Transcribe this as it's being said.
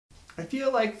I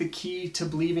feel like the key to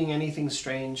believing anything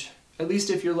strange, at least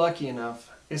if you're lucky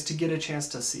enough, is to get a chance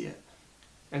to see it.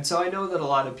 And so I know that a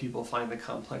lot of people find the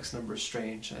complex numbers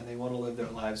strange and they want to live their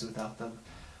lives without them.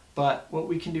 But what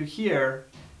we can do here,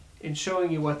 in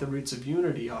showing you what the roots of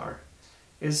unity are,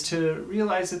 is to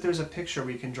realize that there's a picture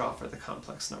we can draw for the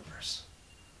complex numbers.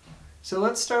 So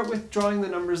let's start with drawing the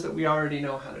numbers that we already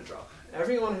know how to draw.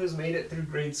 Everyone who's made it through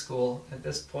grade school at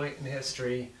this point in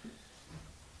history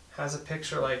has a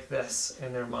picture like this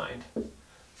in their mind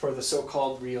for the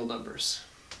so-called real numbers.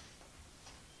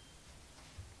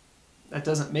 That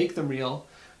doesn't make them real,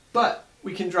 but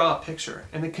we can draw a picture.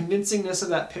 And the convincingness of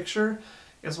that picture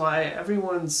is why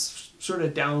everyone's sort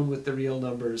of down with the real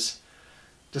numbers,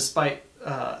 despite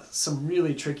some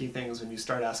really tricky things when you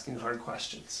start asking hard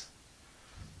questions.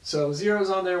 So 0's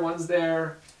on there, 1's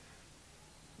there,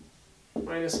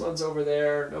 -1's over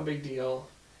there, no big deal.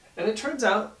 And it turns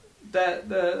out that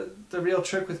the real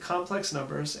trick with complex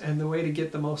numbers and the way to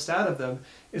get the most out of them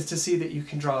is to see that you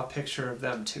can draw a picture of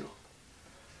them too.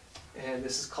 And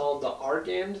this is called the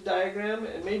Argand diagram,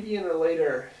 and maybe in a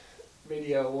later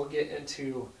video we'll get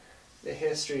into the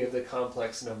history of the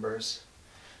complex numbers.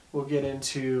 We'll get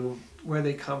into where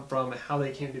they come from, how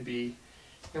they came to be.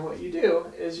 And what you do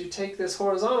is you take this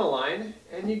horizontal line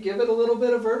and you give it a little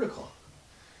bit of vertical.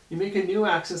 You make a new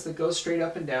axis that goes straight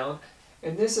up and down,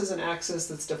 and this is an axis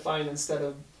that's defined instead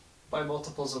of by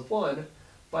multiples of 1,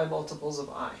 by multiples of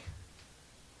I.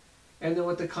 And then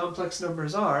what the complex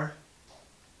numbers are,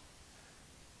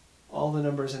 all the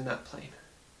numbers in that plane.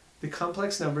 The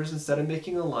complex numbers, instead of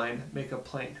making a line, make a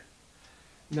plane.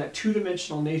 And that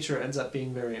two-dimensional nature ends up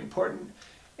being very important.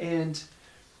 And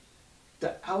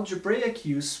the algebraic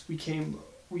use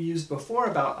we used before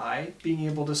about I, being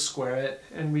able to square it,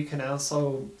 and we can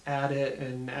also add it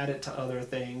and add it to other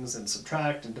things and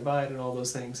subtract and divide and all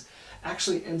those things,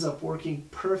 actually ends up working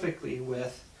perfectly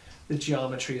with the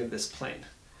geometry of this plane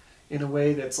in a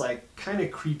way that's like kind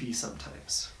of creepy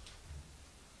sometimes.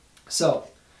 So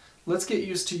let's get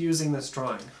used to using this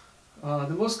drawing. The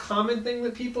most common thing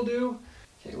that people do,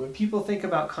 when people think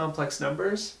about complex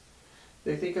numbers,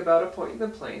 they think about a point in the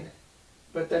plane,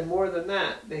 but then more than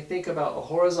that, they think about a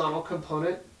horizontal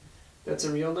component that's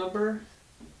a real number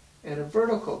and a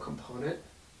vertical component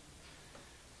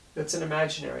that's an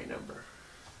imaginary number.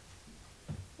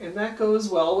 And that goes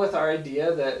well with our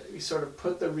idea that we sort of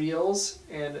put the reals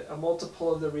and a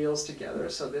multiple of the reals together.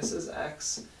 So this is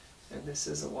x and this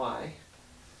is a y,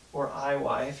 or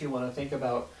iy if you want to think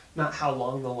about not how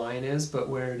long the line is, but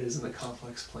where it is in the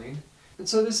complex plane. And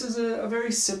so this is a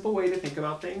very simple way to think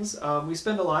about things. We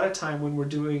spend a lot of time when we're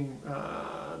doing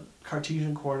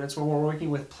Cartesian coordinates, when we're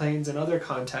working with planes and other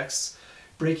contexts,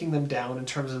 breaking them down in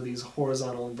terms of these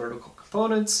horizontal and vertical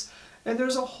components. And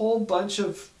there's a whole bunch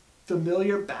of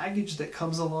familiar baggage that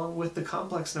comes along with the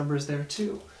complex numbers there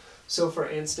too. So for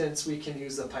instance, we can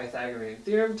use the Pythagorean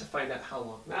theorem to find out how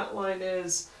long that line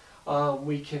is.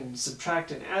 We can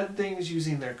subtract and add things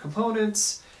using their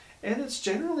components. And it's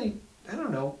generally, I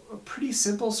don't know, a pretty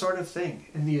simple sort of thing.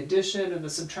 And the addition and the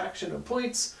subtraction of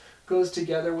points goes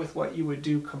together with what you would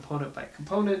do component by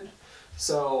component.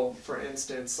 So for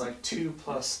instance, like 2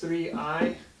 plus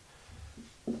 3i,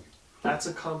 that's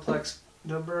a complex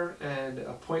number and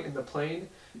a point in the plane.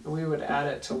 And we would add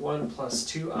it to 1 plus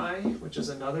 2i, which is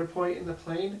another point in the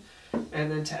plane.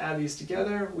 And then to add these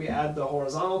together, we add the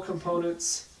horizontal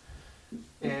components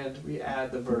and we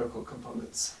add the vertical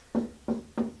components.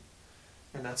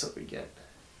 And that's what we get.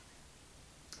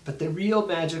 But the real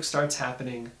magic starts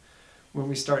happening when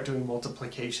we start doing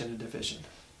multiplication and division.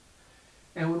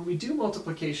 And when we do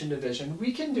multiplication and division,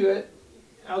 we can do it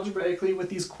algebraically with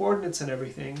these coordinates and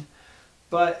everything,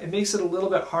 but it makes it a little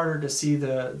bit harder to see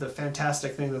the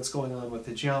fantastic thing that's going on with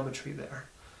the geometry there.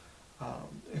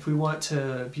 If we want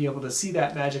to be able to see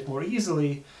that magic more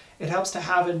easily, it helps to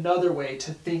have another way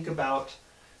to think about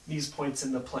these points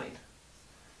in the plane.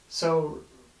 So,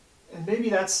 and maybe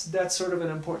that's sort of an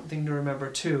important thing to remember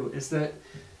too, is that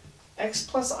x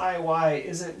plus iy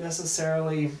isn't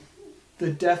necessarily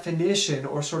the definition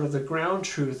or sort of the ground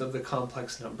truth of the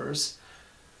complex numbers.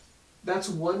 That's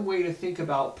one way to think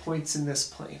about points in this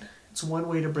plane. It's one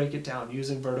way to break it down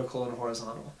using vertical and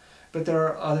horizontal. But there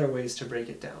are other ways to break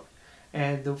it down.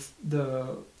 And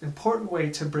the important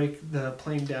way to break the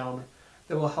plane down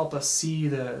that will help us see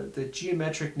the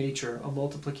geometric nature of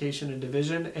multiplication and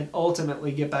division and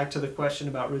ultimately get back to the question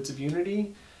about roots of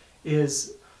unity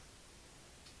is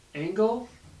angle.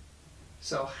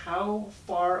 So how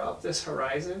far up this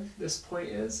horizon this point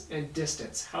is, and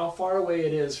distance, how far away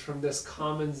it is from this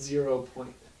common 0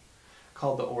 point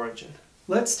called the origin.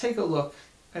 Let's take a look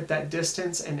at that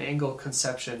distance and angle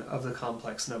conception of the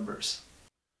complex numbers.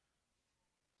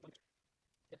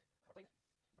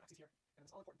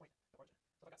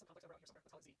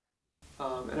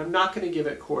 And I'm not going to give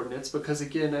it coordinates because,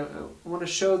 again, I want to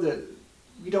show that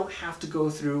we don't have to go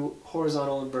through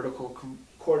horizontal and vertical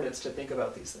coordinates to think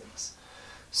about these things.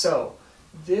 So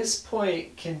this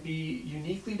point can be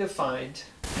uniquely defined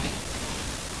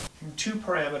from two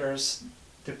parameters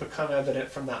that become evident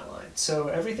from that line. So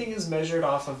everything is measured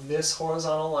off of this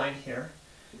horizontal line here,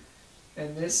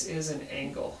 and this is an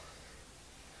angle.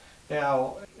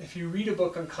 Now, if you read a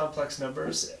book on complex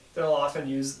numbers, they'll often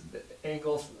use the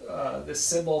angle, the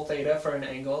symbol theta for an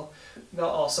angle. They'll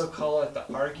also call it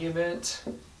the argument.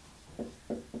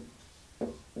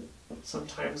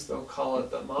 Sometimes they'll call it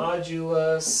the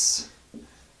modulus.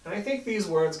 And I think these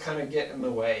words kind of get in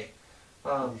the way.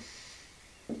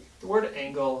 The word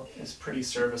angle is pretty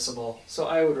serviceable, so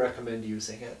I would recommend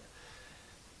using it.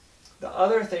 The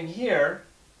other thing here,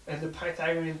 and the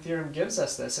Pythagorean theorem gives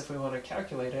us this if we want to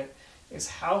calculate it, is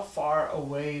how far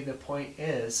away the point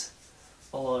is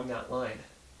along that line.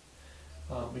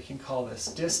 We can call this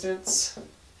distance,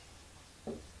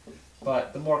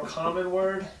 but the more common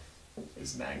word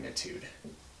is magnitude.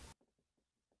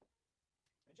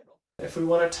 If we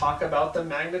want to talk about the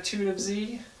magnitude of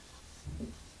z,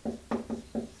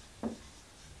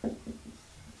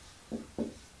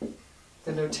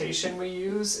 the notation we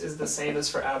use is the same as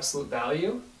for absolute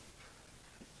value.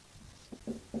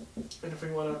 And if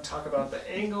we want to talk about the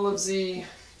angle of z,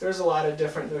 there's a lot of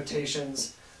different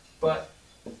notations, but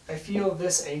I feel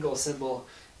this angle symbol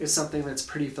is something that's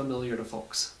pretty familiar to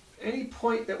folks. Any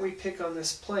point that we pick on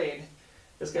this plane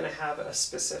is going to have a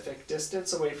specific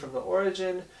distance away from the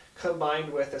origin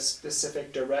combined with a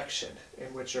specific direction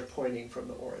in which you're pointing from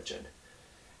the origin.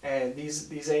 And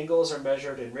these angles are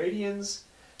measured in radians,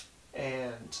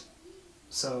 and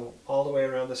so all the way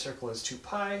around the circle is 2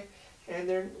 pi.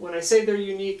 And when I say they're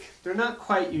unique, they're not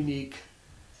quite unique.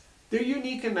 They're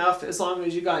unique enough as long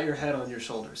as you got your head on your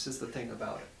shoulders, is the thing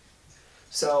about it.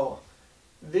 So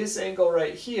this angle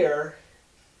right here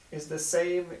is the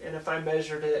same, and if I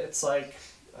measured it, it's like,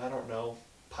 I don't know,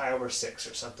 pi over 6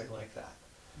 or something like that.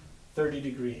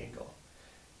 30-degree angle.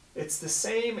 It's the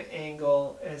same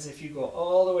angle as if you go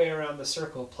all the way around the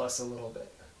circle plus a little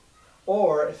bit.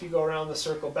 Or if you go around the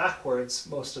circle backwards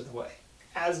most of the way.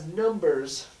 As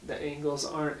numbers, the angles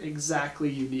aren't exactly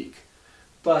unique.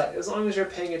 But as long as you're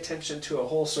paying attention to a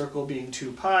whole circle being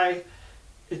 2 pi,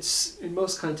 it's in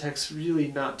most contexts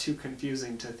really not too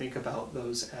confusing to think about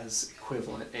those as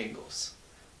equivalent angles.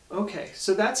 Okay,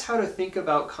 so that's how to think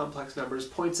about complex numbers,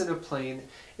 points in a plane,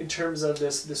 in terms of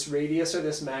this radius or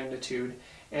this magnitude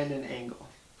and an angle.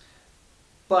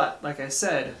 But, like I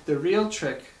said, the real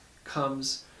trick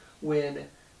comes when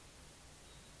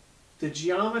the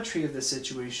geometry of the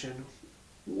situation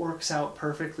works out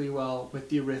perfectly well with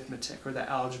the arithmetic or the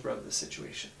algebra of the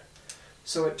situation.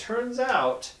 So it turns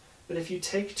out that if you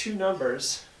take two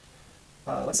numbers,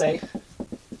 let's say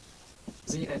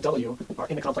z and w are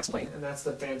in the complex plane, and that's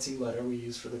the fancy letter we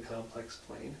use for the complex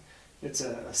plane. It's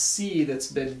a C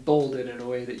that's been bolded in a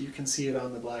way that you can see it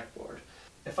on the blackboard.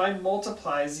 If I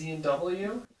multiply z and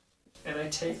w, and I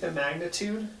take the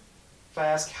magnitude, if I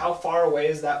ask how far away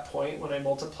is that point when I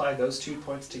multiply those 2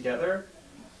 points together,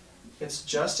 it's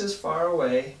just as far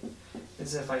away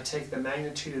as if I take the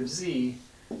magnitude of z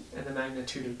and the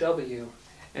magnitude of w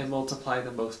and multiply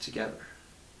them both together.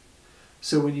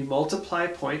 So when you multiply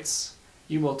points,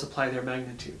 you multiply their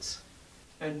magnitudes.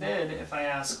 And then if I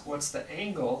ask what's the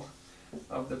angle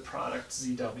of the product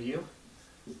zw,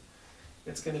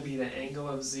 it's going to be the angle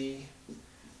of z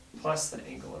plus the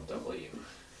angle of w.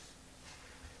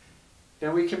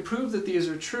 Now we can prove that these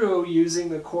are true using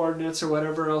the coordinates or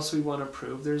whatever else we want to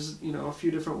prove. There's a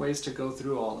few different ways to go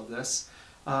through all of this.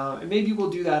 And maybe we'll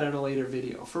do that in a later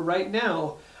video. For right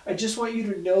now, I just want you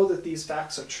to know that these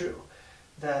facts are true.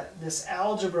 That this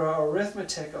algebra or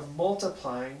arithmetic of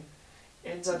multiplying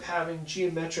ends up having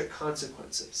geometric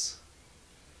consequences.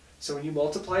 So when you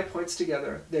multiply points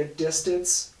together, their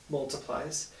distance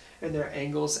multiplies and their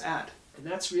angles add. And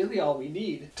that's really all we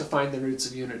need to find the roots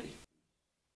of unity.